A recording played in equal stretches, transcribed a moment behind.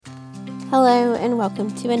Hello and welcome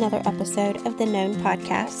to another episode of the Known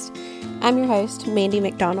Podcast. I'm your host, Mandy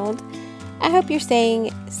McDonald. I hope you're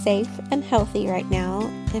staying safe and healthy right now.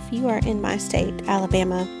 If you are in my state,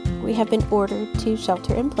 Alabama, we have been ordered to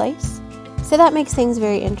shelter in place. So that makes things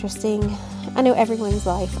very interesting. I know everyone's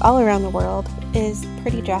life all around the world is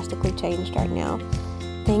pretty drastically changed right now.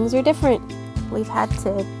 Things are different. We've had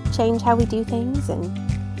to change how we do things and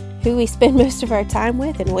who we spend most of our time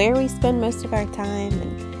with and where we spend most of our time.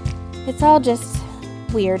 And it's all just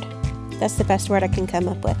weird. That's the best word I can come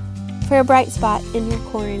up with. For a bright spot in your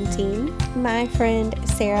quarantine, my friend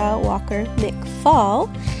Sarah Walker McFall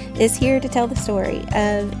is here to tell the story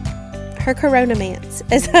of her coronamance,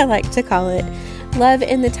 as I like to call it. Love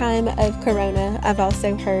in the time of corona. I've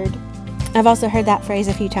also heard that phrase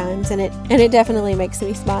a few times, and it definitely makes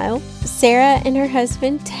me smile. Sarah and her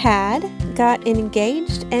husband Tad got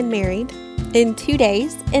engaged and married in 2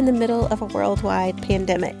 days in the middle of a worldwide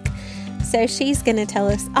pandemic. So she's going to tell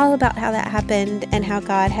us all about how that happened and how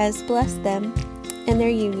God has blessed them and their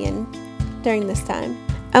union during this time.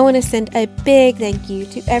 I want to send a big thank you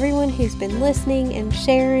to everyone who's been listening and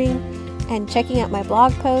sharing and checking out my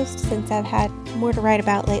blog posts since I've had more to write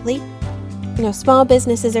about lately. You know, small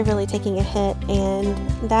businesses are really taking a hit, and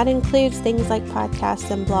that includes things like podcasts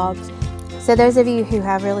and blogs. So those of you who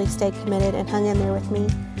have really stayed committed and hung in there with me,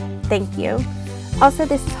 thank you. Also,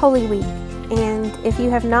 this is Holy Week. And if you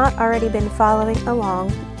have not already been following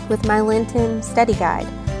along with my Lenten study guide,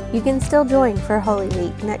 you can still join for Holy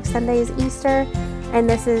Week. Next Sunday is Easter, and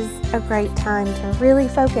this is a great time to really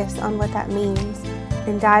focus on what that means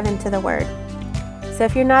and dive into the Word. So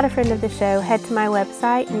if you're not a friend of the show, head to my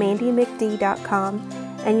website, mandymcd.com,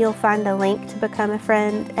 and you'll find a link to become a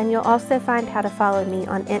friend, and you'll also find how to follow me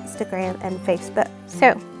on Instagram and Facebook.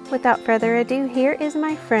 So without further ado, here is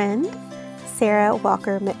my friend, Sarah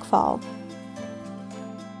Walker McFall.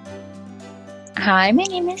 Hi, my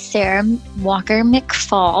name is Sarah Walker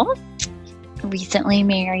McFall, recently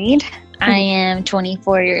married. I am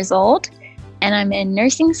 24 years old, and I'm in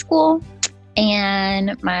nursing school,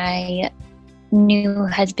 and my new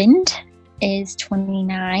husband is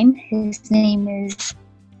 29. His name is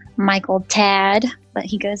Michael Tad, but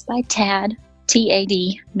he goes by Tad,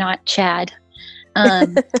 T-A-D, not Chad.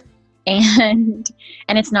 And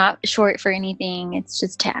it's not short for anything, it's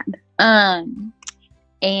just Tad.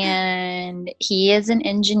 And he is an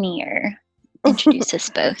engineer. Introduce us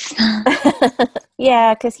both.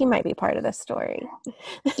 Yeah, because he might be part of the story.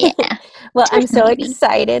 Yeah. Well, I'm so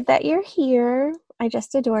excited that you're here. I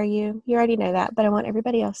just adore you. You already know that, but I want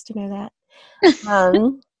everybody else to know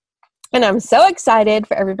that. And I'm so excited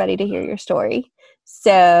for everybody to hear your story.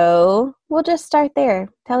 So we'll just start there.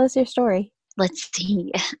 Tell us your story. Let's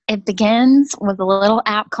see. It begins with a little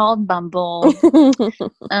app called Bumble,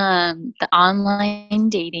 the online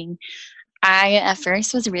dating. I, at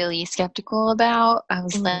first, was really skeptical about. I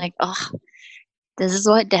was like, oh, this is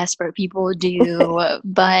what desperate people do.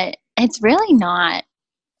 But it's really not.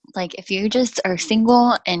 Like, if you just are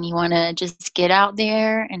single and you want to just get out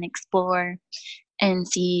there and explore and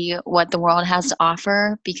see what the world has to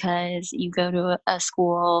offer because you go to a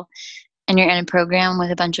school and you're in a program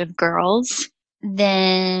with a bunch of girls,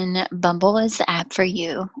 then Bumble is the app for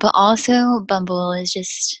you. But also, Bumble is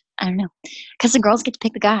just, I don't know, because the girls get to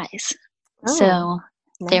pick the guys. Oh, so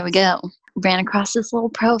nice. There we go. Ran across this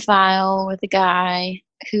little profile with a guy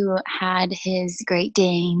who had his Great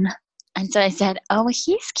Dane. And so I said, oh,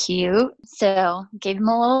 he's cute. So gave him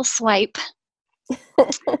a little swipe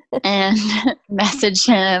and messaged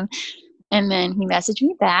him. And then he messaged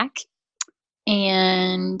me back.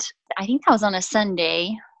 And I think that was on a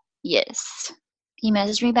Sunday. Yes. He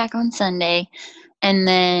messaged me back on Sunday. And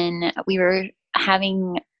then we were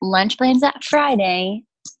having lunch plans that Friday.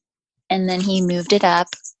 And then he moved it up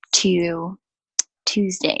to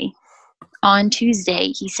Tuesday. On Tuesday,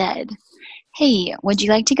 he said, hey, would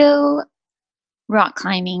you like to go rock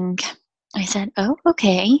climbing? I said, oh,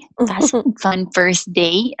 okay. That's a fun first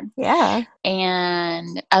date. Yeah.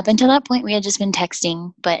 And up until that point, we had just been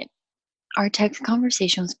texting, but our text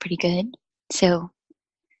conversation was pretty good. So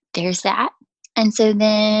there's that. And so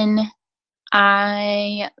then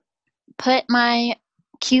I put my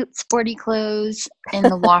cute sporty clothes in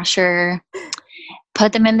the washer,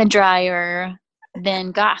 put them in the dryer,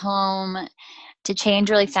 then got home to change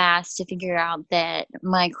really fast to figure out that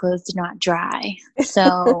my clothes did not dry.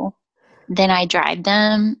 So then I dried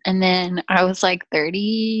them, and then I was like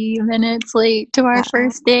 30 minutes late to our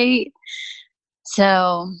first date.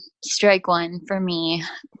 So strike one for me.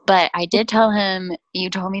 But I did tell him, you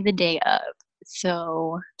told me the day of.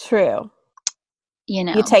 So true. You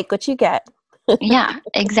know. You take what you get. Yeah,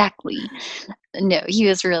 exactly. No, he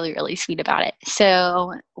was really, really sweet about it.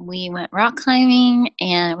 So we went rock climbing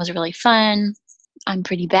and it was really fun. I'm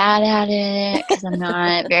pretty bad at it because I'm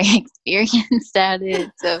not very experienced at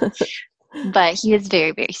it. So, but he was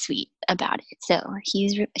very, very sweet about it. So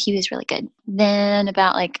he was really good. Then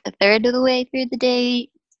about like a third of the way through the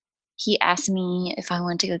date, he asked me if I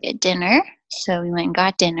wanted to go get dinner. So we went and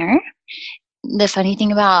got dinner. The funny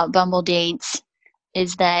thing about Bumble dates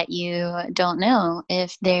is that you don't know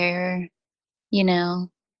if they're, you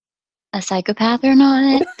know, a psychopath or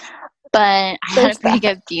not. But I had a pretty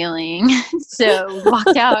good feeling. So we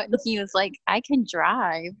walked out and he was like, I can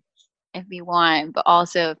drive if you want, but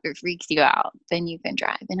also if it freaks you out, then you can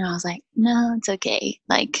drive. And I was like, no, it's okay.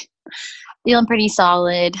 Like, feeling pretty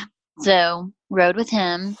solid. So rode with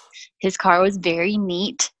him. His car was very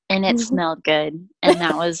neat and it smelled good. And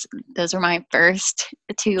those were my first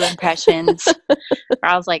two impressions. Where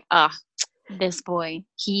I was like, this boy,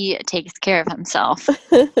 he takes care of himself.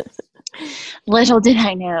 Little did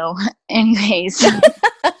I know. Anyways,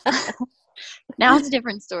 now it's a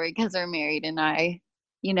different story because we're married and I,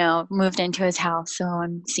 moved into his house. So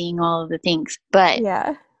I'm seeing all of the things. But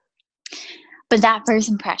that first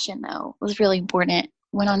impression, though, was really important.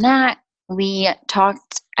 Went on that. We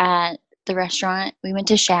talked at the restaurant. We went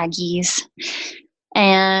to Shaggy's.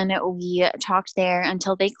 And we talked there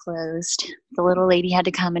until they closed. The little lady had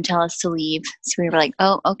to come and tell us to leave. So we were like,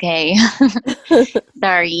 oh, okay.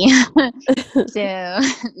 Sorry. So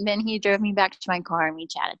then he drove me back to my car and we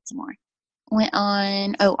chatted some more. Went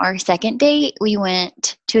on, our second date, we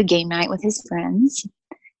went to a game night with his friends.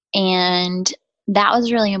 And that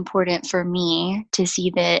was really important for me to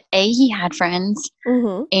see that A, he had friends,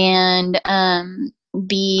 and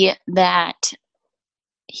B, that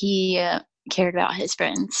he cared about his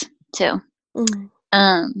friends. So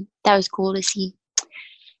that was cool to see.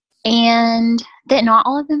 And that not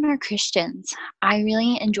all of them are Christians. I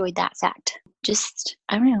really enjoyed that fact. Just,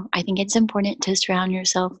 I don't know, I think it's important to surround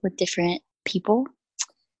yourself with different people.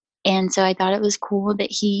 And so I thought it was cool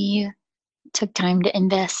that he took time to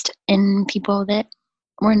invest in people that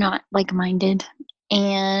were not like-minded.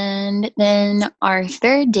 And then our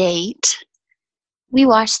third date, we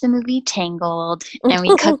watched the movie Tangled and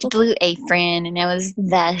we cooked Blue Apron and it was the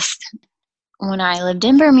best. When I lived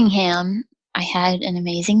in Birmingham, I had an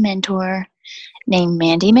amazing mentor named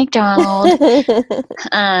Mandy McDonald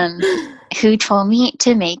who told me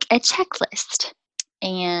to make a checklist.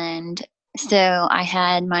 And so I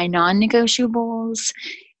had my non-negotiables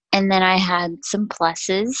and then I had some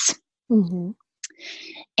pluses. And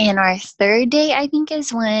our third date, I think,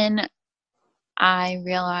 is when I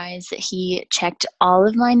realized that he checked all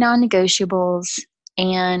of my non-negotiables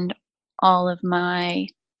and all of my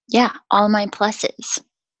pluses.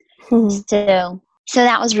 So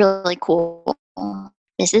that was really cool.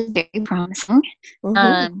 This is very promising.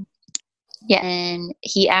 And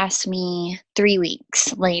he asked me 3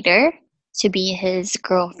 weeks later to be his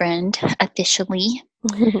girlfriend officially.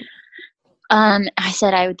 I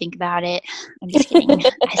said I would think about it. I'm just kidding.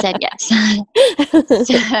 I said yes.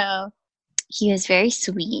 So he was very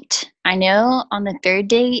sweet. I know on the third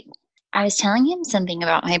date, I was telling him something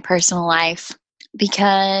about my personal life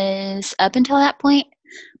because up until that point,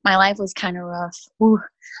 my life was kind of rough.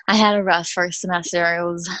 I had a rough first semester. It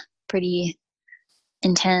was pretty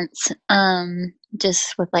intense,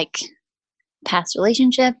 just with like past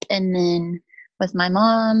relationship and then with my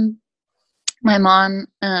mom. My mom,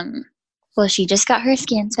 well, she just got her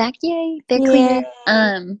scans back. Yay, they're clear.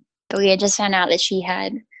 But we had just found out that she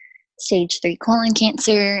had stage 3 colon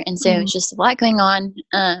cancer, and so it's just a lot going on.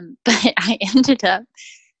 But I ended up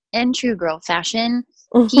in true girl fashion.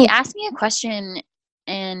 He asked me a question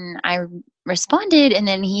and I responded, and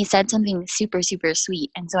then he said something super, super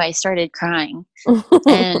sweet, and so I started crying.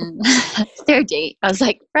 And third date, I was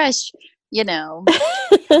like, fresh,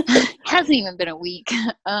 hasn't even been a week.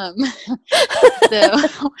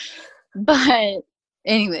 But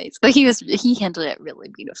anyways, but he handled it really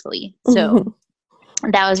beautifully. So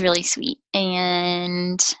that was really sweet.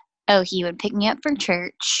 And he would pick me up for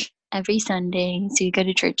church every Sunday, so we go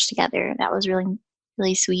to church together. That was really,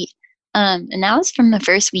 really sweet. And that was from the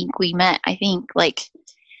first week we met. I think like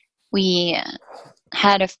we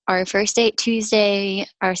had our first date Tuesday,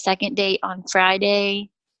 our second date on Friday,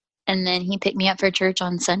 and then he picked me up for church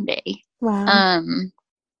on Sunday. Wow.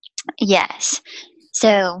 Yes.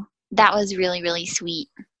 So that was really, really sweet.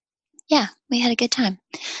 Yeah, we had a good time.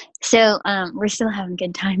 So we're still having a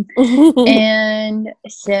good time. And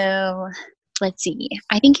so let's see.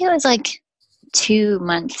 I think it was like 2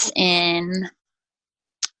 months in.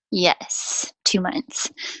 Yes, 2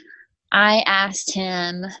 months. I asked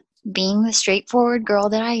him being the straightforward girl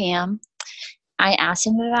that I am, I asked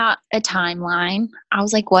him about a timeline. I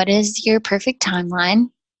was like, what is your perfect timeline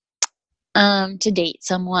to date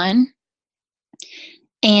someone?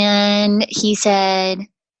 And he said,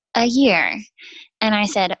 a year. And I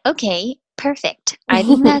said, okay, perfect. I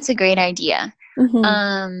think that's a great idea.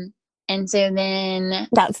 Mm-hmm. And so then...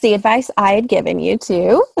 That's the advice I had given you,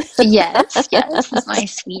 too. Yes. My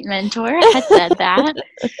sweet mentor had said that.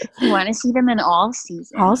 You want to see them in all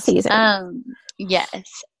seasons. All seasons. Yes.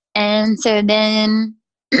 And so then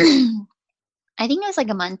I think it was like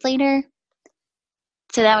a month later.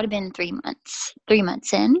 So that would have been 3 months. 3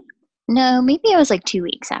 months in. No, maybe it was like 2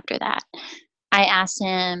 weeks after that. I asked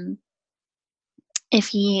him if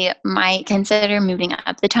he might consider moving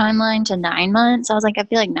up the timeline to 9 months. I was like, I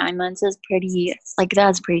feel like 9 months is pretty, like,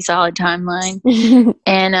 that's a pretty solid timeline.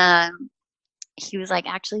 And he was like,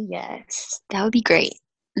 actually, yes, that would be great.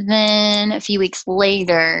 Then a few weeks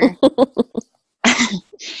later,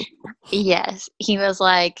 yes, he was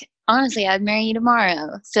like, honestly, I'd marry you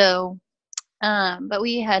tomorrow. So, but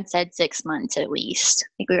we had said 6 months at least.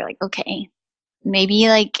 Like, we were like, okay, maybe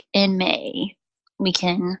like in May we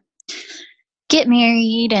can get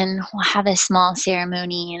married and we'll have a small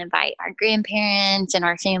ceremony and invite our grandparents and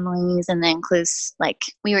our families, and then close, like,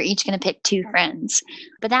 we were each going to pick 2 friends.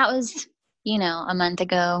 But that was, a month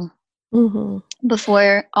ago. Mm-hmm.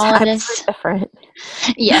 Before all Times of this. are different.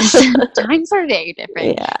 Yes, times are very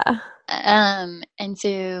different. Yeah. And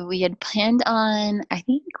so we had planned on, I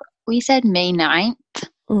think we said May 9th.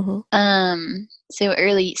 Mm-hmm. So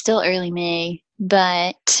still early May,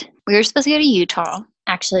 but we were supposed to go to Utah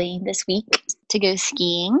actually this week to go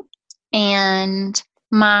skiing. And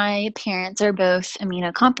my parents are both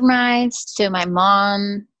immunocompromised. So my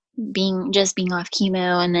mom being off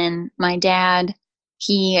chemo, and then my dad,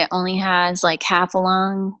 he only has like half a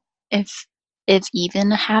lung, if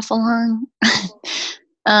even half a lung,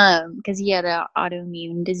 because he had an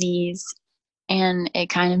autoimmune disease and it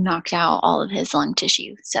kind of knocked out all of his lung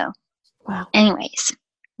tissue. So, wow. Anyways,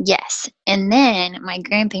 yes. And then my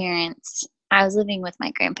grandparents, I was living with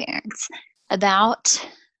my grandparents about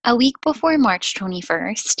a week before March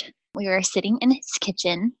 21st. We were sitting in his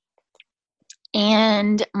kitchen,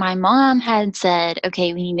 and my mom had said,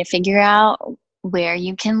 okay, we need to figure out where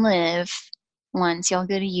you can live once y'all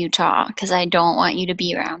go to Utah, because I don't want you to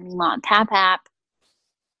be around me, Mom, Pap.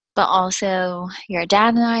 But also, your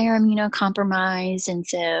dad and I are immunocompromised, and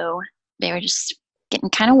so they were just getting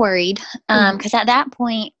kind of worried. Because at that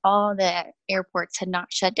point, all the airports had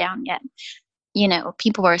not shut down yet.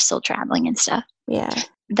 People were still traveling and stuff. Yeah.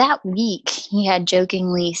 That week, he had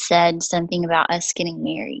jokingly said something about us getting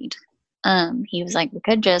married. He was like, we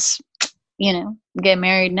could just, get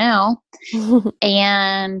married now.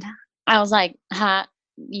 And I was like,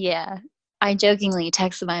 yeah. I jokingly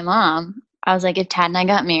texted my mom. I was like, if Tad and I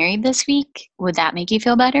got married this week, would that make you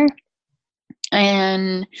feel better?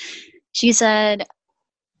 And she said,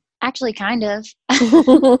 actually, kind of.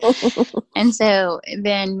 And so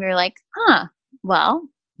then we were like, well,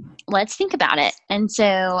 let's think about it. And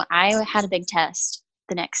so I had a big test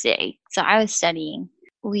the next day. So I was studying.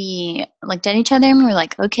 We looked at each other and we were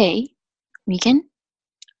like, okay,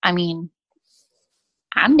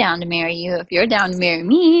 I'm down to marry you if you're down to marry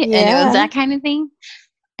me. Yeah. And it was that kind of thing.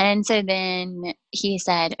 And so then he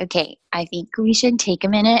said, okay, I think we should take a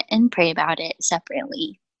minute and pray about it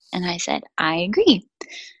separately. And I said, I agree.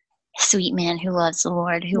 Sweet man who loves the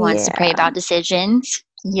Lord, who wants to pray about decisions.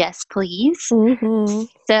 Yes, please. Mm-hmm.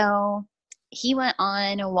 So he went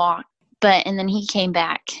on a walk, and then he came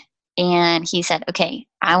back and he said, okay,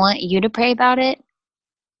 I want you to pray about it.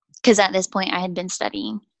 Because at this point I had been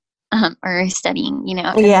studying, as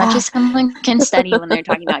much as someone can study when they're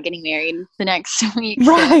talking about getting married the next week.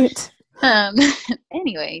 Right. So,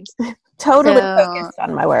 anyways. Totally focused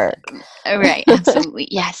on my work. Right. Absolutely.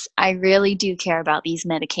 Yes. I really do care about these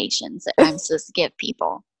medications that I'm supposed to give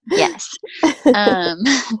people. Yes.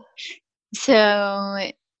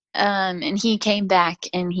 And he came back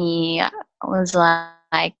and he was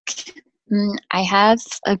like, I have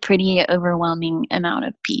a pretty overwhelming amount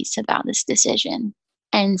of peace about this decision.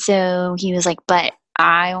 And so he was like, but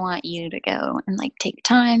I want you to go and take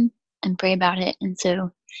time and pray about it. And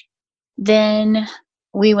so then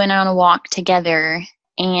we went on a walk together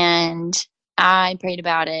and I prayed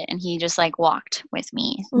about it and he just walked with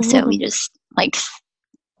me. Mm-hmm. So we just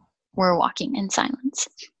were walking in silence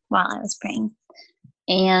while I was praying.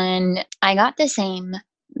 And I got the same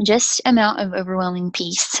just amount of overwhelming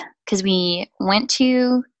peace because we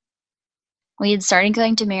had started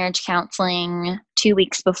going to marriage counseling 2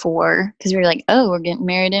 weeks before because we were like, oh, we're getting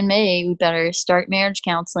married in May. We better start marriage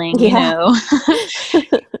counseling,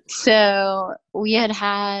 So we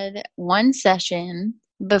had one session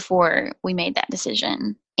before we made that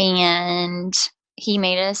decision, and he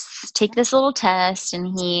made us take this little test,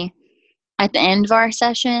 and at the end of our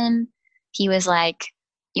session, he was like,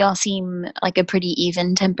 y'all seem like a pretty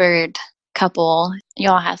even-tempered couple.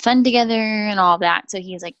 Y'all have fun together and all that. So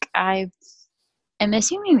he's like, I am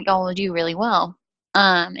assuming that y'all will do really well.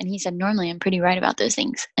 And he said, normally I'm pretty right about those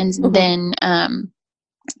things. And then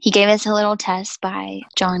he gave us a little test by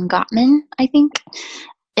John Gottman, I think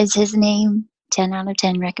is his name. 10 out of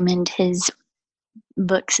 10 recommend his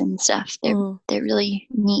books and stuff. They're really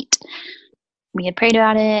neat. We had prayed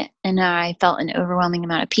about it, and I felt an overwhelming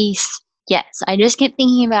amount of peace. Yes, I just kept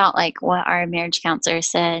thinking about like what our marriage counselor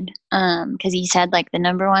said, because he said like the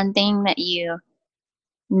number one thing that you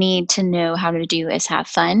need to know how to do is have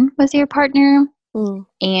fun with your partner,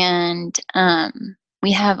 and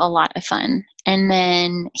we have a lot of fun. And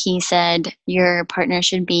then he said your partner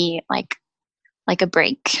should be like a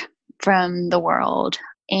break from the world,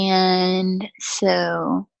 and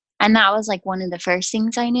that was like one of the first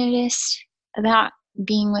things I noticed about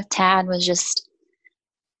being with Tad was just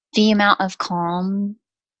the amount of calm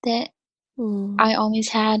that I always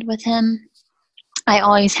had with him. I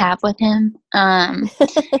always have with him.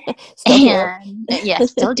 Still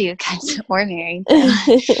Still do, because we're married.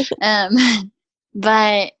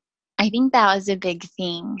 But I think that was a big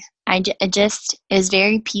thing. It just is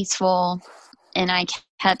very peaceful, and I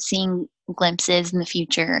kept seeing glimpses in the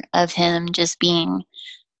future of him just being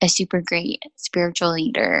a super great spiritual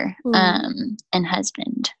leader and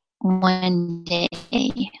husband one day.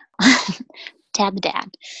 Tad the dad.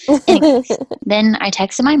 Anyways, then I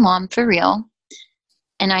texted my mom for real,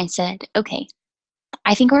 and I said, okay,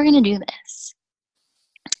 I think we're going to do this.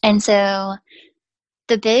 And so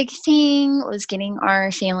the big thing was getting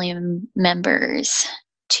our family members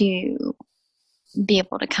to be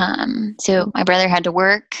able to come. So my brother had to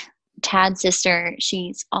work. Tad's sister,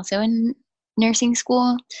 she's also in nursing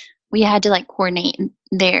school. We had to like coordinate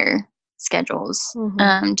their schedules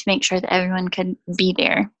to make sure that everyone could be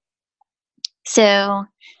there. So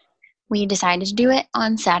we decided to do it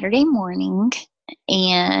on Saturday morning,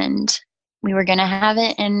 and we were going to have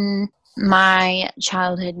it in my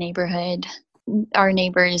childhood neighborhood, our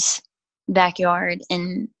neighbor's backyard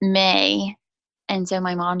in May. And so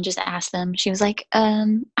my mom just asked them, she was like,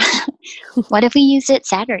 what if we used it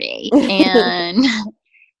Saturday? And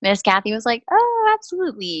Miss Kathy was like, oh,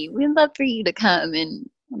 absolutely. We'd love for you to come. And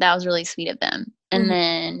that was really sweet of them. And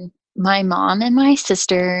then my mom and my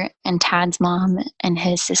sister and Tad's mom and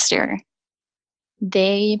his sister,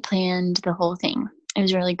 they planned the whole thing. It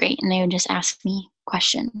was really great. And they would just ask me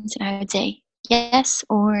questions, and I would say yes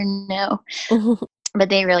or no. But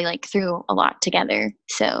they really like threw a lot together.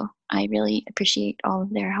 So I really appreciate all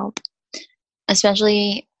of their help.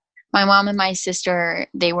 Especially my mom and my sister,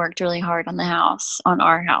 they worked really hard on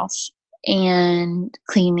our house, and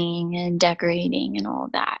cleaning and decorating and all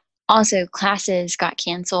of that. Also, classes got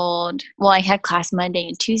canceled. Well, I had class Monday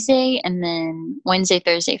and Tuesday, and then Wednesday,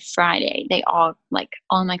 Thursday, Friday, all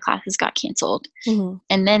my classes got canceled.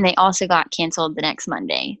 And then they also got canceled the next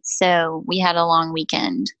Monday. So we had a long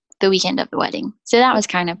weekend, the weekend of the wedding. So that was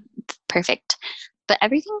kind of perfect. But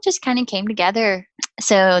everything just kind of came together.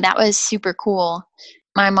 So that was super cool.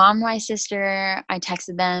 My mom and my sister, I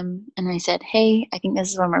texted them and I said, hey, I think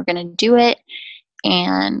this is when we're going to do it.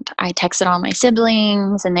 And I texted all my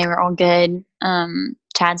siblings, and they were all good.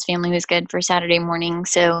 Tad's family was good for Saturday morning.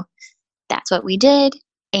 So that's what we did.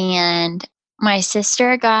 And my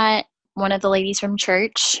sister got one of the ladies from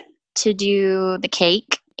church to do the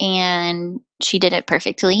cake, and she did it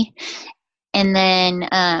perfectly. And then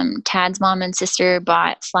Tad's mom and sister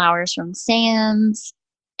bought flowers from Sam's,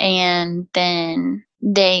 and then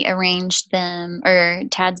they arranged them, or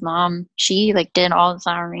Tad's mom, she did all the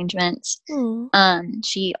flower arrangements.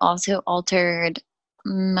 She also altered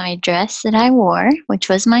my dress that I wore, which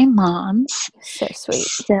was my mom's. So sweet.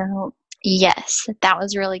 So yes, that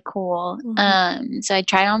was really cool. So I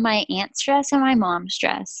tried on my aunt's dress and my mom's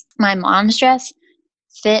dress. My mom's dress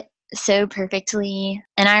fit so perfectly,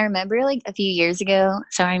 and I remember a few years ago,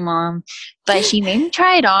 sorry mom, but she made me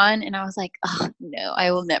try it on, and I was like, oh no, I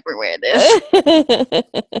will never wear this.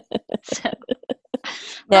 So,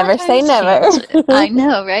 never say never. I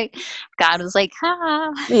know, right? God was like,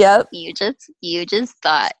 yep, you just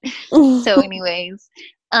thought. So anyways,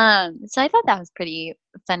 so I thought that was pretty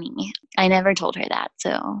funny. I never told her that,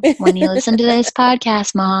 so when you listen to this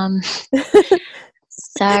podcast, Mom,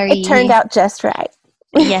 sorry, it turned out just right.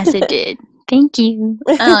 Yes, it did. Thank you.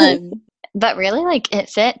 but really, like, it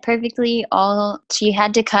fit perfectly. She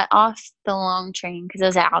had to cut off the long train because it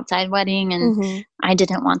was an outside wedding, and I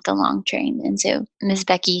didn't want the long train. And so Miss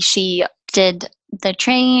Becky, she did the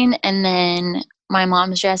train, and then my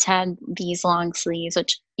mom's dress had these long sleeves,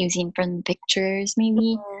 which you've seen from the pictures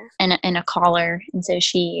maybe, and a collar. And so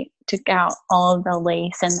she took out all of the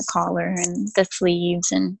lace and the collar and the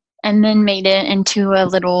sleeves, and then made it into a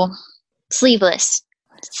little sleeveless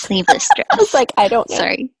dress. I was like, I don't know.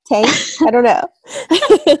 Sorry. Tank? I don't know.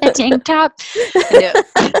 A tank top? No.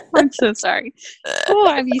 I'm so sorry. Oh,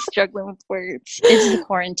 I be struggling with words. It's the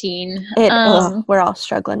quarantine. We're all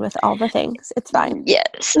struggling with all the things. It's fine.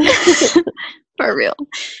 Yes. For real.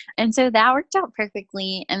 And so that worked out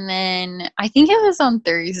perfectly. And then I think it was on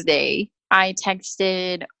Thursday, I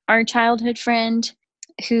texted our childhood friend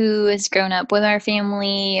who has grown up with our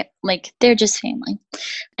family. Like, they're just family.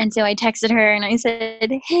 And so I texted her and I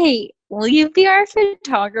said, hey, will you be our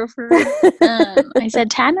photographer? I said,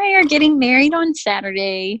 Tad and I are getting married on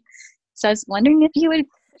Saturday. So I was wondering if you would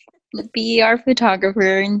be our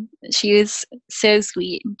photographer. And she was so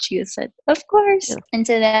sweet. She said, of course. Yeah. And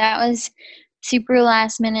so that was super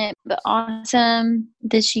last minute, but awesome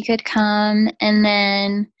that she could come. And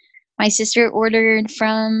then my sister ordered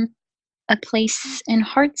from a place in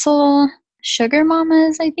Hartselle, Sugar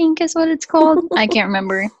Mamas, I think is what it's called. I can't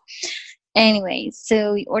remember. Anyway,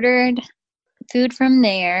 so we ordered food from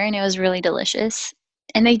there, and it was really delicious.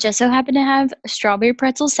 And they just so happened to have strawberry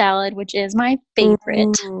pretzel salad, which is my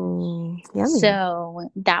favorite. Yummy. So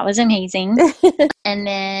that was amazing. And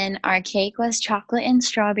then our cake was chocolate and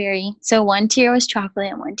strawberry. So one tier was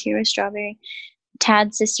chocolate and one tier was strawberry.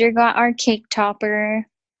 Tad's sister got our cake topper,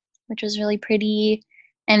 which was really pretty.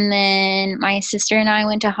 And then my sister and I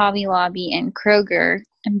went to Hobby Lobby and Kroger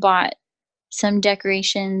and bought some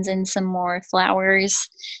decorations and some more flowers.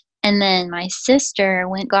 And then my sister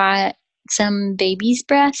got some baby's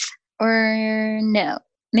breath, or no,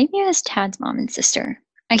 maybe it was Tad's mom and sister.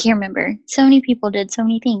 I can't remember. So many people did so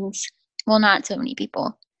many things. Well, not so many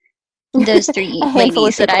people. Those three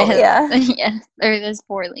ladies that I have, or those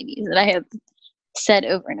four ladies that I have said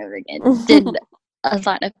over and over again did a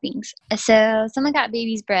lot of things. So someone got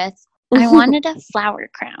baby's breath. I wanted a flower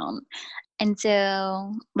crown. And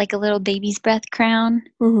so, like a little baby's breath crown.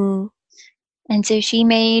 And so she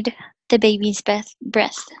made the baby's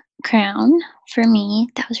breath crown for me.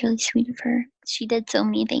 That was really sweet of her. She did so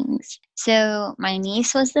many things. So my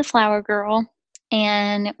niece was the flower girl,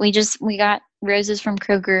 and we got roses from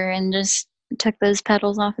Kroger and just took those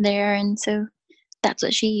petals off of there, and so that's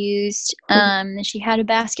what she used. She had a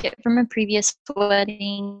basket from a previous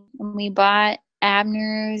wedding, and we bought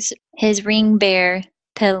Abner's his ring bear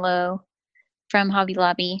pillow from Hobby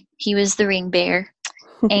Lobby. He was the ring bear.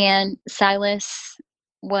 And Silas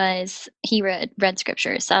he read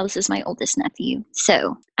scripture. Silas is my oldest nephew.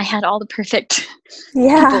 So I had all the perfect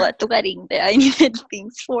people at the wedding that I needed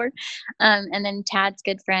things for. And then Tad's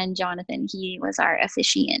good friend, Jonathan, he was our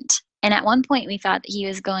officiant. And at one point we thought that he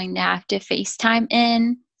was going to have to FaceTime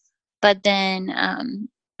in, but then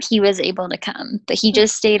he was able to come. But he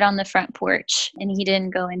just stayed on the front porch and he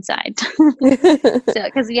didn't go inside. So,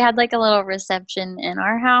 because we had like a little reception in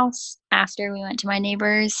our house after we went to my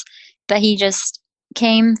neighbor's, but he just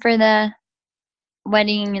came for the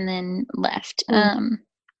wedding and then left.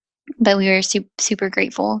 But we were super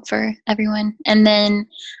grateful for everyone. And then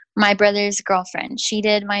my brother's girlfriend, she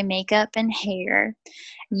did my makeup and hair.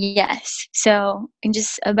 Yes. So, and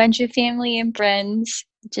just a bunch of family and friends,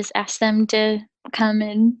 just asked them to come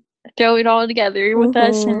and throw it all together with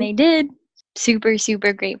us, and they did.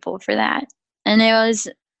 Super grateful for that. And it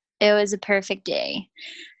was a perfect day.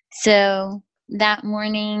 So that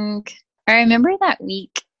morning, I remember that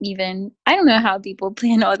week, even, I don't know how people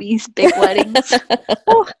plan all these big weddings.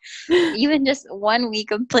 Even just 1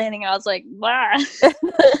 week of planning, I was like, wow,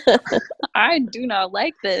 I do not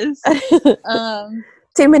like this.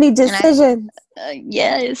 Too many decisions.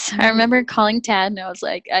 Yes. I remember calling Tad and I was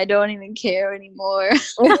like, I don't even care anymore.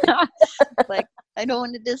 Like, I don't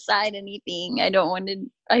want to decide anything. I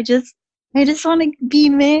just want to be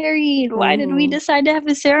married. Why did we decide to have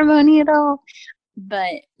a ceremony at all?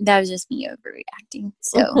 But that was just me overreacting.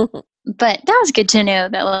 So, but that was good to know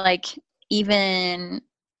that, like, even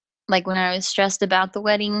like when I was stressed about the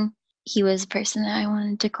wedding, he was a person that I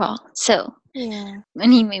wanted to call. So, yeah.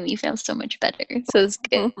 And he made me feel so much better. So it's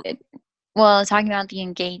good. Well, talking about the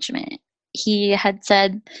engagement, he had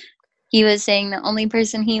said, he was saying the only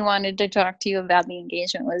person he wanted to talk to about the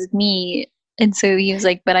engagement was me. And so he was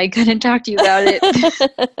like, but I couldn't talk to you about it.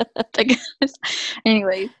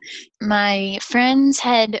 Anyway, my friends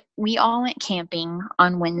we all went camping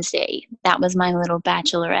on Wednesday. That was my little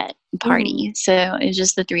bachelorette party. So it was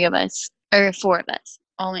just the 3 of us, or 4 of us,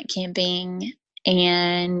 all went camping,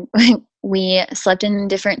 and we slept in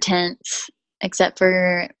different tents, except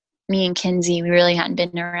for me and Kinsey. We really hadn't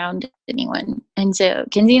been around anyone. And so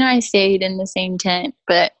Kinsey and I stayed in the same tent,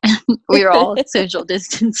 but we were all social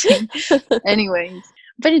distancing anyways.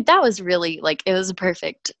 But that was really, like, it was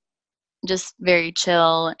perfect, just very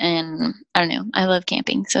chill. And I don't know, I love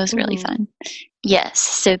camping, so it was really fun. Yes.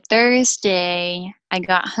 So Thursday, I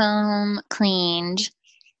got home, cleaned,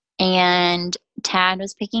 and Tad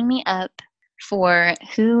was picking me up for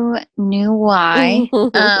who knew why.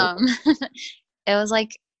 It was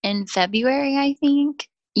like in February, I think.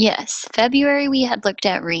 Yes, February, we had looked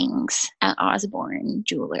at rings at Osborne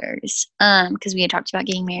Jewelers because we had talked about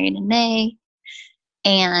getting married in May.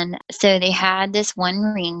 And so they had this one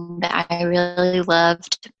ring that I really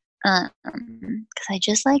loved because I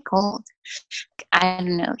just like gold. I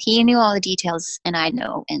don't know. He knew all the details and I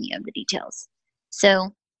know any of the details.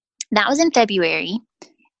 So that was in February.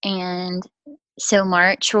 And so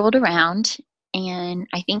March rolled around, and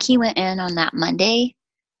I think he went in on that Monday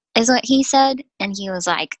is what he said. And he was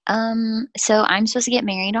like, so I'm supposed to get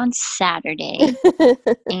married on Saturday.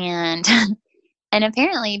 and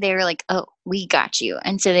apparently they were like, oh, we got you.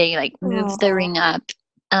 And so they like moved the ring up,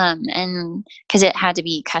 and because it had to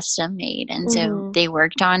be custom made. And so they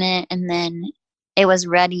worked on it, and then it was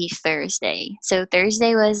ready Thursday. So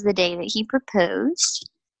Thursday was the day that he proposed.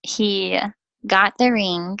 He got the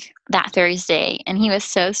ring that Thursday, and he was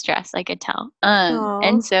so stressed, I could tell,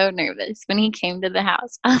 and so nervous when he came to the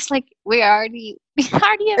house. I was like, we already have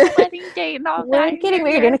a wedding date and all that. We're getting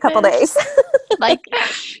married in a couple days. Like,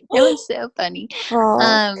 it was so funny.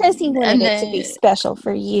 Because he wanted it to be special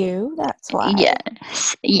for you. That's why.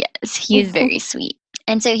 Yes, he was very sweet.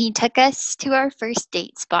 And so he took us to our first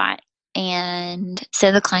date spot. And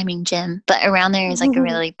so the climbing gym, but around there is like a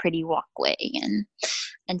really pretty walkway,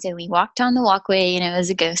 and so we walked on the walkway, and it was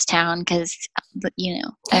a ghost town because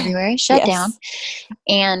everywhere is shut down.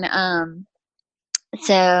 And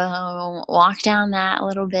so walked down that a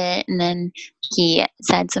little bit, and then he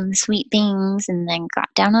said some sweet things, and then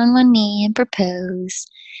got down on one knee and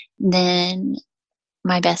proposed. Then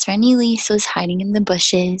my best friend Elise was hiding in the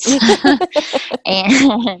bushes,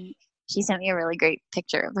 and she sent me a really great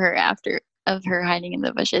picture of her of her hiding in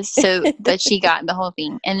the bushes. So, but she got the whole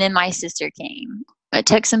thing. And then my sister came. I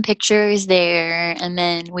took some pictures there, and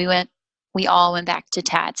then we all went back to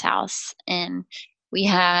Tad's house, and we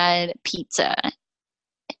had pizza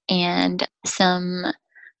and some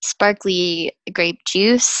sparkly grape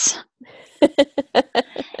juice.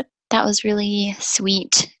 That was really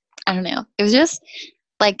sweet. I don't know. It was just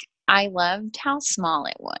like, I loved how small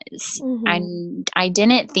it was. And I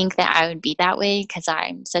didn't think that I would be that way because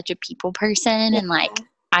I'm such a people person, and like,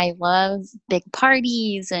 I love big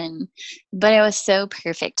parties, but it was so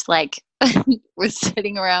perfect. Like, we're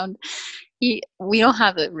sitting around. We don't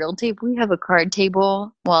have a real table. We have a card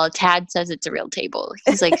table. Well, Tad says it's a real table.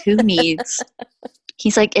 He's like, who needs?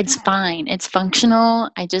 He's like, it's fine. It's functional.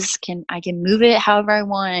 I can move it however I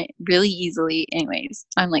want really easily. Anyways,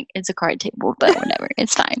 I'm like, it's a card table, but whatever.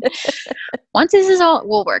 It's fine. Once this is all,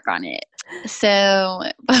 we'll work on it. So,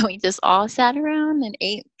 but we just all sat around and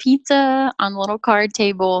ate pizza on the little card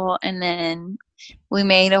table. And then we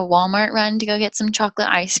made a Walmart run to go get some chocolate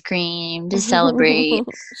ice cream to celebrate.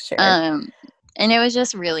 Sure. And it was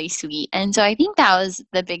just really sweet. And so I think that was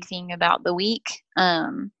the big thing about the week,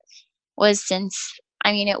 was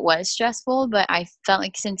it was stressful, but I felt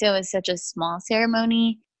like since it was such a small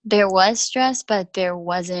ceremony, there was stress, but there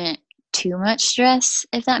wasn't too much stress,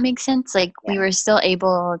 if that makes sense. Like, we were still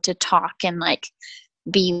able to talk and like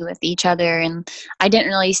be with each other. And I didn't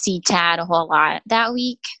really see Tad a whole lot that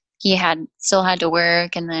week. He still had to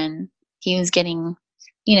work, and then he was getting,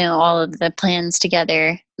 all of the plans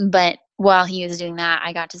together. But while he was doing that,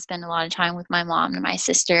 I got to spend a lot of time with my mom and my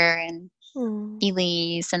sister and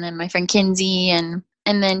Elise, and then my friend Kinsey, and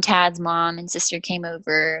then Tad's mom and sister came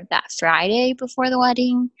over that Friday before the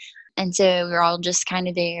wedding. And so we were all just kind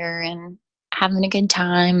of there and having a good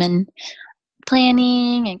time and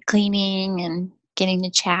planning and cleaning and getting to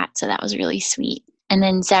chat. So that was really sweet. And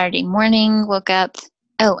then Saturday morning, woke up.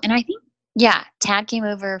 Oh, and I think, Tad came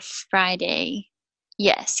over Friday.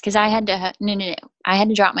 Yes, because I had to, I had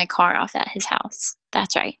to drop my car off at his house.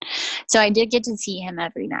 That's right. So I did get to see him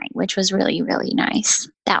every night, which was really, really nice.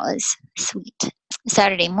 That was sweet.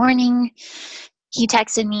 Saturday morning, he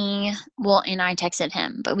texted me, and I texted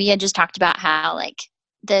him, but we had just talked about how, like,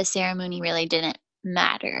 the ceremony really didn't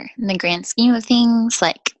matter in the grand scheme of things.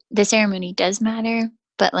 Like, the ceremony does matter,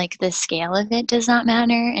 but like the scale of it does not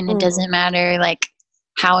matter, and it doesn't matter like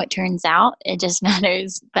how it turns out. It just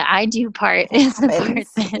matters the I do part is the part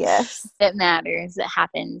that matters, that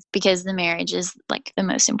happens, because the marriage is like the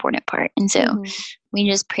most important part. And so we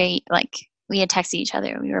just prayed, like we had texted each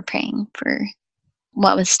other. We were praying for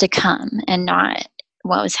what was to come and not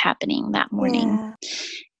what was happening that morning. Yeah.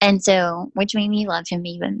 And so, which made me love him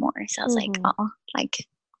even more. So I was like, oh, like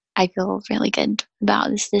I feel really good about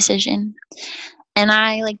this decision. And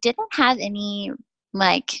I like didn't have any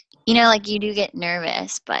like, you know, like you do get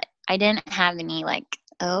nervous, but I didn't have any like,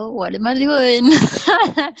 oh, what am I doing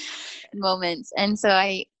moments. And so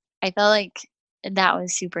I felt like that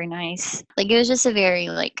was super nice. Like it was just a very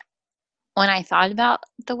like, when I thought about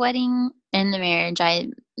the wedding and the marriage,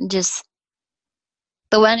 the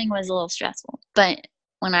wedding was a little stressful, but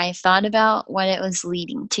when I thought about what it was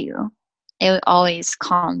leading to, it would always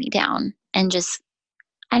calm me down and just,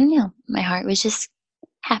 I don't know, my heart was just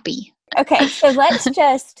happy. Okay, so let's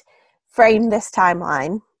just frame this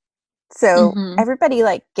timeline so everybody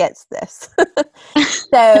like gets this.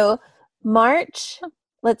 So March,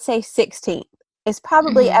 let's say 16th is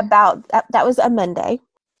probably about, that was a Monday,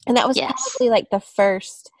 and that was probably like the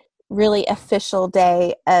first really official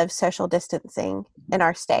day of social distancing in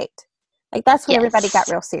our state. Like that's when everybody got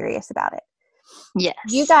real serious about it. Yes.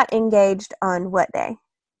 You got engaged on what day?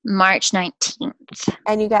 March 19th.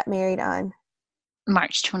 And you got married on?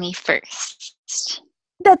 March 21st.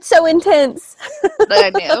 That's so intense.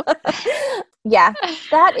 I know. Yeah.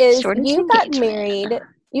 That is, Shortest you got engagement. married,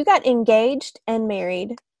 you got engaged and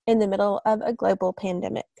married in the middle of a global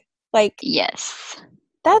pandemic. Like, yes.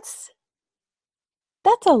 That's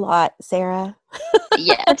a lot, Sarah.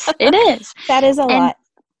 Yes, it is. That is a lot.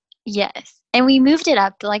 Yes. And we moved it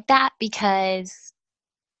up like that because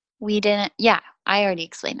we didn't, I already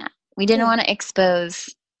explained that. We didn't want to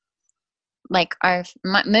expose like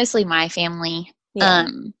mostly my family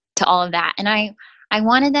to all of that. And I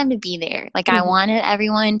wanted them to be there. Like I wanted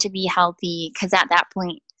everyone to be healthy because at that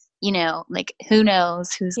point, you know, like who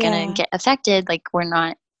knows who's going to get affected. Like we're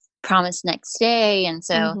not promised next day. And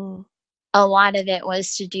so a lot of it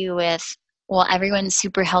was to do with, well, everyone's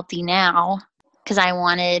super healthy now. Because I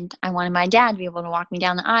wanted my dad to be able to walk me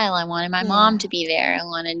down the aisle. I wanted my mom to be there.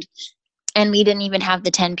 And we didn't even have the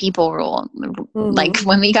 10 people rule. Like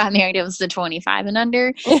when we got married, it was the 25 and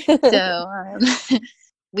under. So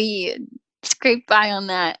we scraped by on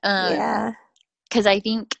that. Because I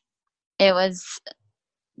think it was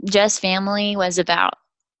just family was about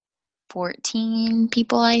 14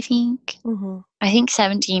 people, I think. I think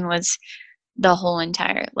 17 was the whole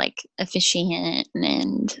entire like officiant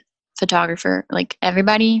and photographer, like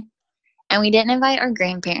everybody. And we didn't invite our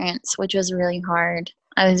grandparents, which was really hard.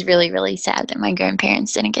 I was really, really sad that my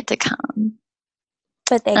grandparents didn't get to come.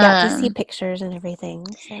 But they got to see pictures and everything.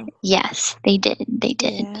 So. Yes, they did. They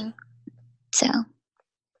did. Yeah. So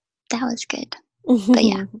that was good. But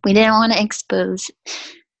yeah, we didn't want to expose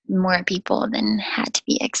more people than had to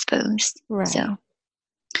be exposed. Right. So,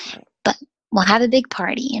 but we'll have a big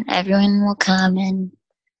party and everyone will come in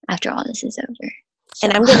after all this is over. So.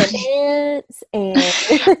 And I'm going to dance and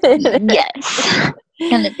yes,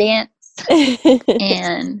 gonna dance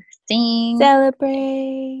and sing,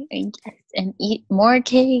 celebrate, and eat more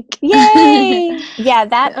cake. Yay! Yeah,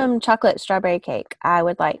 that chocolate strawberry cake. I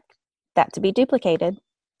would like that to be duplicated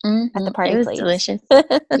at the party. It was please. Delicious.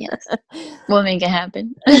 Yes, we'll make it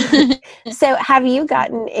happen. So, have you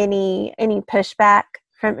gotten any pushback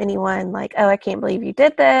from anyone? Like, oh, I can't believe you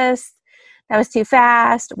did this. That was too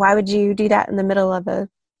fast. Why would you do that in the middle of a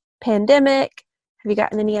pandemic? Have you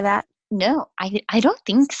gotten any of that? No, I don't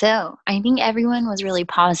think so. I think everyone was really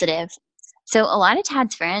positive. So a lot of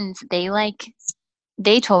Tad's friends, they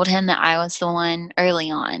told him that I was the one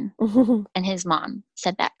early on. And his mom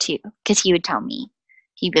said that too, because he would tell me.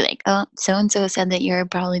 He'd be like, oh, so-and-so said that you're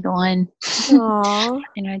probably the one. Aww.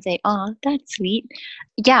 And I'd say, oh, that's sweet.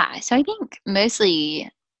 Yeah, so I think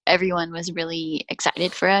mostly everyone was really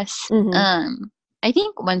excited for us. I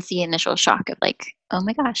think once the initial shock of like, oh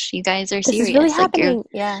my gosh, you guys are serious. This is really like happening.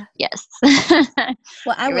 Yes.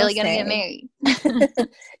 Well, you're really going to get married.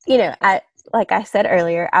 You know, like I said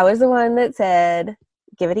earlier, I was the one that said,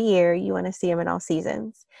 give it a year. You want to see him in all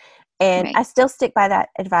seasons. And I still stick by that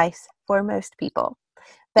advice for most people.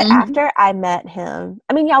 But after I met him,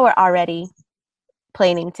 I mean, y'all were already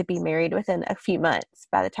planning to be married within a few months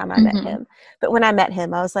by the time I met him. But when I met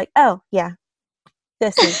him, I was like, oh, yeah,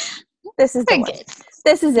 this is the one.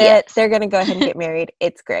 This is it. They're going to go ahead and get married.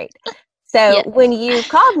 It's great. So Yes. when you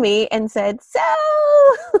called me and said, so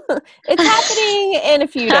it's happening in a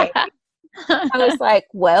few days, I was like,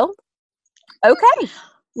 well, okay,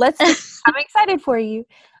 let's do it. I'm excited for you.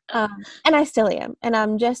 And I still am. And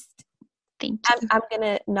I'm Thank you. I'm going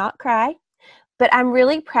to not cry, but I'm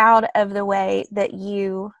really proud of the way that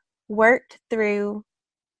you worked through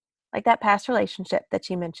like that past relationship that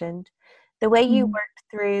you mentioned, the way you worked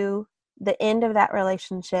through the end of that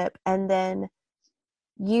relationship and then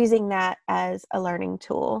using that as a learning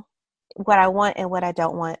tool, what I want and what I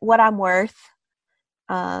don't want, what I'm worth,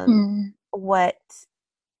 what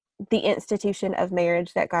the institution of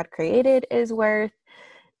marriage that God created is worth,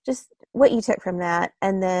 just what you took from that,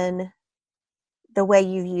 and then the way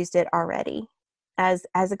you've used it already as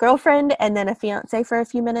a girlfriend and then a fiance for a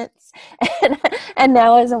few minutes and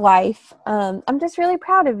now as a wife. I'm just really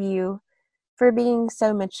proud of you for being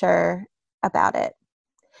so mature about it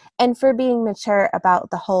and for being mature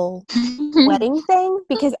about the whole wedding thing,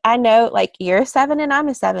 because I know like you're a 7 and I'm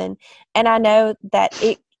a 7, and I know that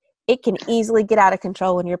it can easily get out of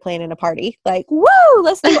control when you're planning a party. Like, woo,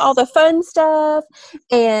 let's do all the fun stuff,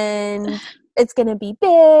 and it's going to be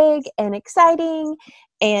big and exciting.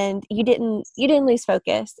 And you didn't lose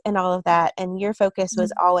focus and all of that. And your focus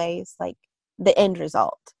was always like the end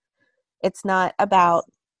result. It's not about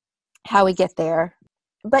how we get there,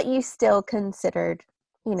 but you still considered,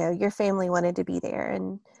 your family wanted to be there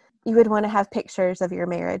and you would want to have pictures of your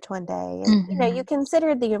marriage one day. And, you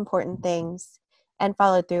considered the important things and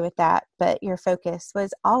followed through with that. But your focus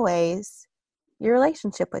was always your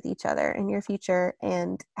relationship with each other and your future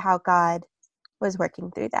and how God was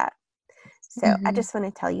working through that. So I just want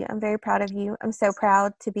to tell you, I'm very proud of you. I'm so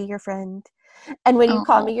proud to be your friend. And when you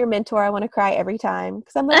call me your mentor, I want to cry every time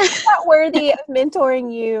because I'm like, I'm not worthy of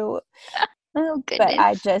mentoring you. Oh, goodness. But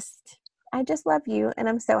I just love you, and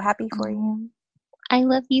I'm so happy for you. I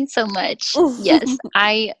love you so much. Yes,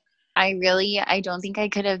 I don't think I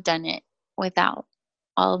could have done it without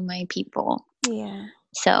all of my people. Yeah.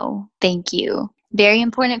 So thank you. Very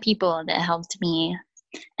important people that helped me,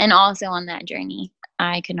 and also on that journey.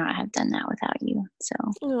 I could not have done that without you.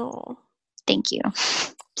 So thank you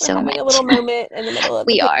so having much. A little moment in the middle of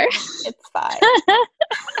we are. It's fine.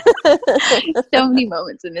 So many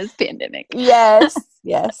moments in this pandemic. Yes.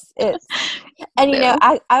 And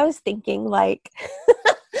I was thinking like,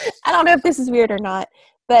 I don't know if this is weird or not,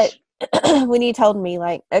 but when you told me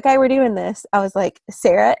like, okay, we're doing this, I was like,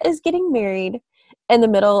 Sarah is getting married in the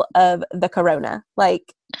middle of the corona.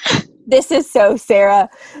 Like, this is so Sarah,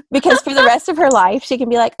 because for the rest of her life, she can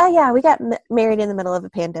be like, oh yeah, we got married in the middle of a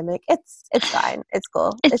pandemic. It's fine. It's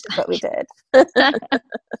cool. It's just what we did.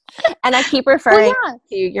 And I keep referring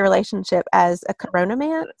to your relationship as a corona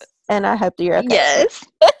man, and I hope that you're okay. Yes.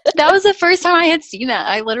 That was the first time I had seen that.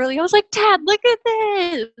 I was like, Dad, look at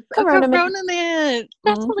this. Corona man.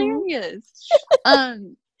 That's hilarious.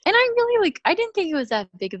 And I really I didn't think it was that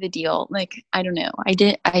big of a deal. Like, I don't know. I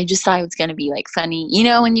just thought it was going to be like funny. You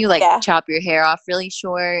know, when you chop your hair off really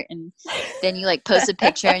short and then you post a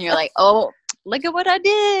picture and you're like, oh, look at what I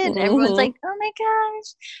did. And everyone's like, oh my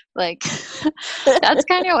gosh. Like, that's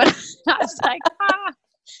kind of what I was like,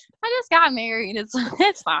 I just got married.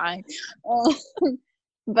 It's fine.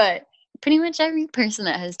 But pretty much every person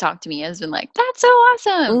that has talked to me has been like, that's so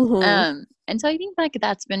awesome. And so I think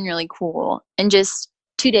that's been really cool. And just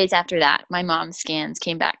 2 days after that, my mom's scans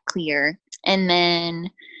came back clear. And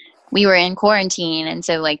then we were in quarantine. And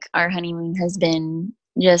so our honeymoon has been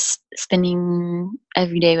just spending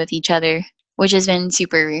every day with each other, which has been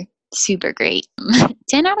super, super great.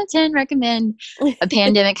 10 out of 10 recommend a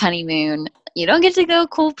pandemic honeymoon. You don't get to go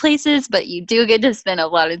cool places, but you do get to spend a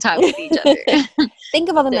lot of time with each other. Think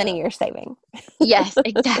of all the money you're saving. Yes,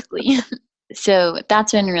 exactly. So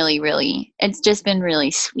that's been really, really, it's just been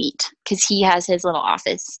really sweet because he has his little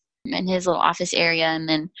office and his little office area. And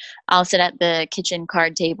then I'll sit at the kitchen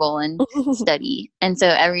card table and study. And so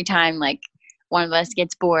every time one of us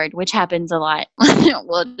gets bored, which happens a lot,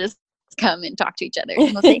 we'll just come and talk to each other.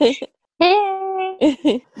 And we'll say,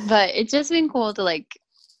 hey. But it's just been cool to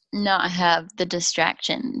not have the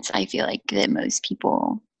distractions. I feel like that most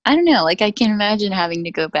people, I don't know, I can imagine having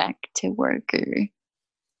to go back to work or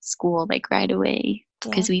school right away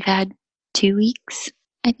because we've had 2 weeks,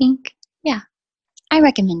 I think. Yeah, I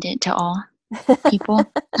recommend it to all people.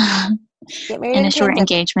 Get married in a short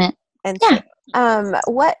engagement. And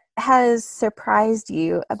what has surprised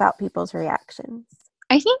you about people's reactions?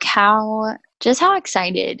 I think how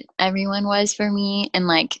excited everyone was for me,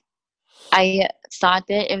 and I thought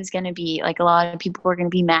that it was going to be a lot of people were going to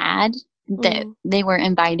be mad that they were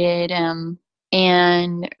invited.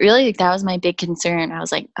 And really, like, that was my big concern. I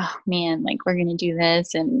was like, oh man, like, we're going to do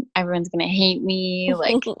this and everyone's going to hate me.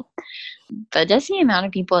 Like, but just the amount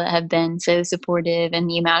of people that have been so supportive and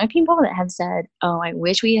the amount of people that have said, oh, I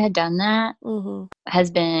wish we had done that has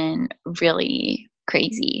been really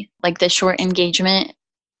crazy. Like, the short engagement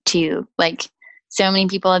too. Like, so many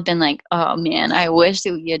people have been like, oh man, I wish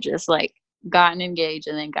that we had just like gotten engaged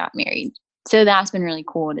and then got married. So that's been really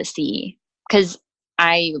cool to see, because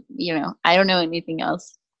I don't know anything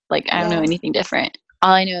else. Like, I don't know anything different.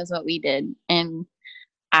 All I know is what we did. And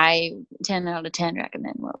I 10 out of 10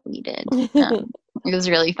 recommend what we did. It was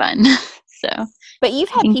really fun. So, but you've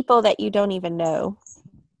had people that you don't even know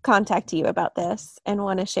contact you about this and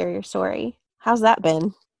want to share your story. How's that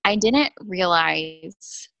been? I didn't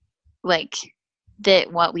realize like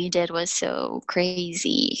that what we did was so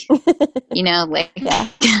crazy. Like,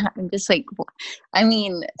 I'm just like, I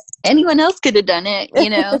mean, anyone else could have done it,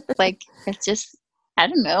 like, it's just, I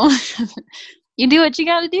don't know. You do what you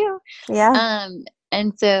got to do. Yeah.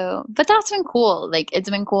 And so, but that's been cool. Like,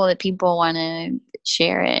 it's been cool that people want to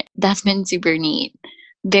share it. That's been super neat.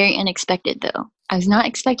 Very unexpected though. I was not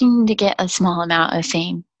expecting to get a small amount of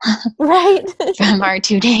fame. Right. From our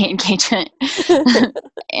 2-day engagement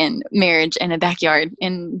and marriage in a backyard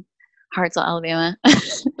in Hartselle, Alabama.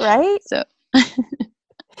 Right? So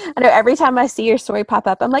I know every time I see your story pop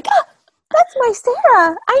up, I'm like, oh, that's my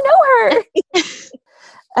Sarah. I know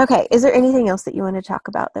her. Okay. Is there anything else that you want to talk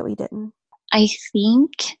about that we didn't? I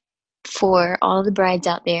think for all the brides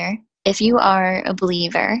out there, if you are a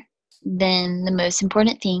believer, then the most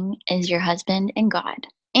important thing is your husband and God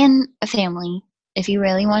and a family. If you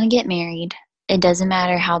really want to get married, it doesn't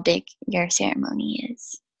matter how big your ceremony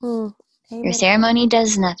is. Your ceremony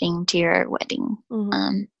does nothing to your wedding.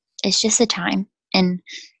 It's just a time. And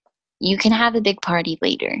you can have a big party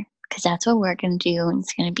later, because that's what we're going to do. And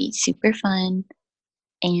it's going to be super fun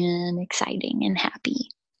and exciting and happy.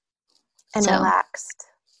 And relaxed.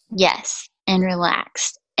 Yes, and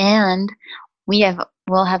relaxed. And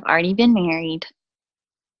we'll have already been married.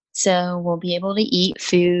 So we'll be able to eat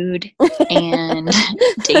food and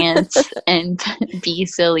dance and be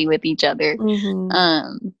silly with each other.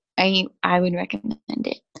 I would recommend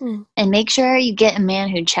it. And make sure you get a man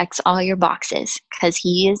who checks all your boxes, because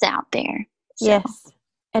he is out there. So. Yes.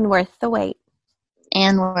 And worth the wait.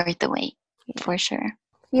 For sure.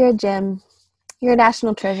 You're a gem. You're a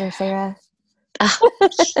national treasure, Sarah. Oh,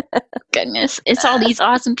 goodness. It's all these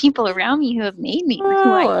awesome people around me who have made me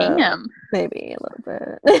who I am. Maybe a little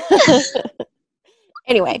bit.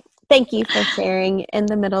 Anyway, thank you for sharing in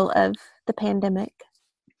the middle of the pandemic.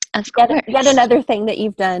 Of course. Yet another thing that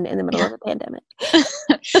you've done in the middle of the pandemic.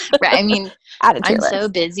 Right. I mean, I'm so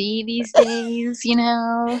busy these days,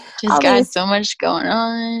 just got so much going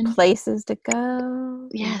on. Places to go.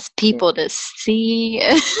 Yes, people to see.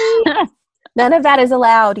 None of that is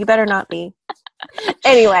allowed. You better not be.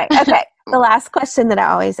 Anyway, okay. The last question that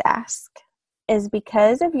I always ask is,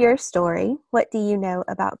 because of your story, what do you know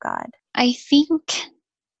about God? I think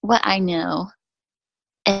what I know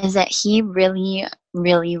is that he really,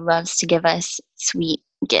 really loves to give us sweet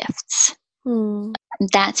gifts.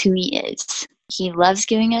 That's who he is. He loves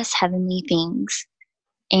giving us heavenly things.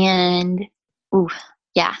 And,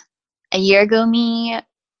 a year ago me,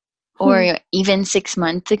 or even 6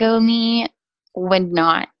 months ago me, would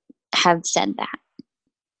not have said that.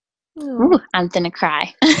 Ooh, I'm going to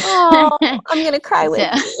cry. Oh, I'm going to cry with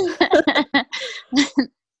you.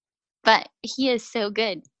 But he is so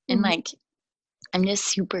good. And I'm just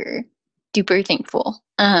super duper thankful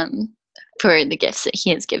for the gifts that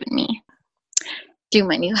he has given me through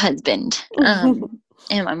my new husband and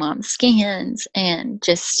my mom's scans, and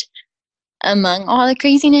just among all the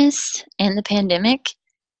craziness and the pandemic,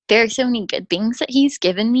 there are so many good things that he's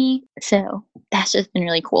given me. So that's just been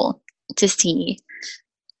really cool to see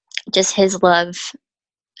just his love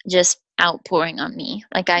just outpouring on me.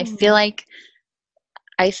 Like, I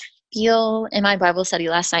feel in my Bible study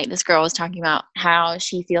last night, this girl was talking about how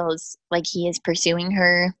she feels like he is pursuing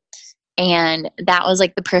her. And that was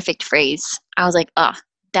like the perfect phrase. I was like,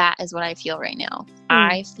 that is what I feel right now.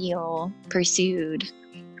 I feel pursued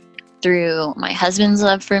through my husband's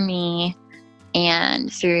love for me,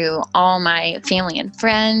 and through all my family and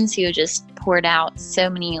friends who just poured out so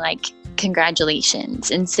many congratulations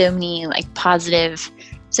and so many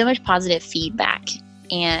so much positive feedback,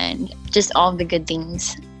 and just all the good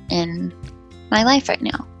things in my life right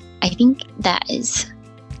now. I think that is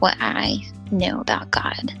what I know about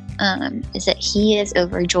God, is that he is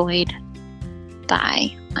overjoyed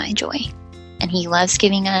by my joy, and he loves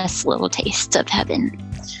giving us little tastes of heaven.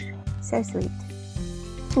 So sweet.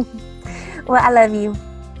 Well, I love you.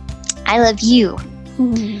 I love you.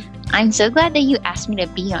 I'm so glad that you asked me to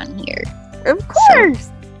be on here. Of course.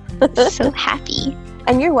 So happy.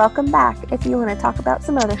 And you're welcome back if you want to talk about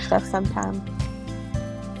some other stuff sometime.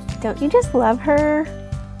 Don't you just love her?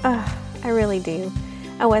 I really do.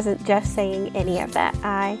 I wasn't just saying any of that.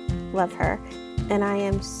 I love her. And I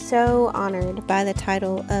am so honored by the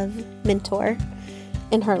title of mentor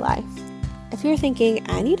in her life. If you're thinking,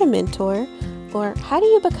 I need a mentor, or how do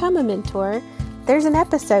you become a mentor? There's an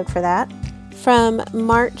episode for that from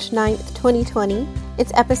March 9th, 2020.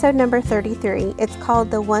 It's episode number 33. It's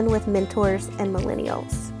called The One with Mentors and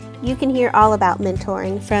Millennials. You can hear all about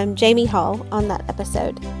mentoring from Jamie Hall on that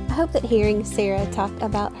episode. I hope that hearing Sarah talk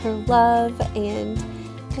about her love and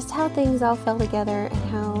just how things all fell together and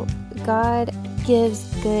how God gives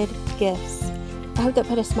good gifts, I hope that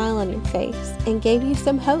put a smile on your face and gave you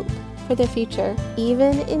some hope for the future,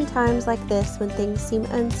 even in times like this when things seem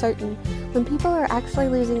uncertain, when people are actually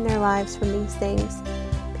losing their lives from these things.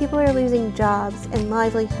 People are losing jobs and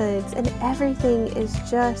livelihoods, and everything is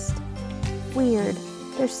just weird.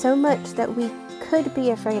 There's so much that we could be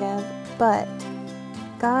afraid of, but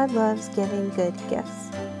God loves giving good gifts.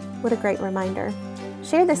 What a great reminder.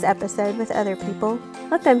 Share this episode with other people.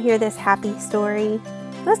 Let them hear this happy story.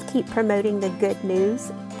 Let's keep promoting the good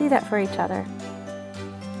news. Do that for each other.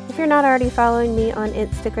 If you're not already following me on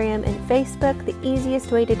Instagram and Facebook, the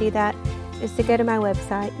easiest way to do that is to go to my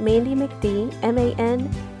website, MandyMcD,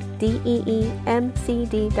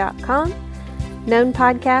 MandyEemcd.com. Known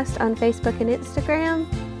Podcast on Facebook and Instagram.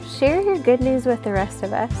 Share your good news with the rest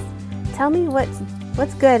of us. Tell me what's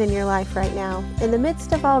good in your life right now, in the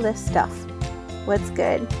midst of all this stuff. What's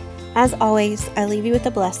good? As always, I leave you with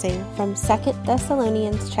a blessing from 2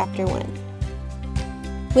 Thessalonians chapter 1.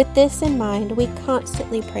 With this in mind, we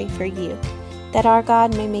constantly pray for you, that our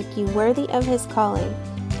God may make you worthy of His calling,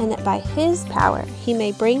 and that by His power He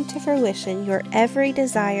may bring to fruition your every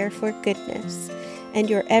desire for goodness and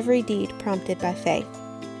your every deed prompted by faith.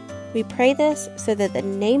 We pray this so that the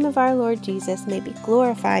name of our Lord Jesus may be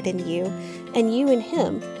glorified in you, and you in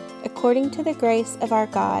Him, according to the grace of our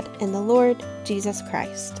God and the Lord Jesus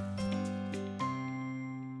Christ.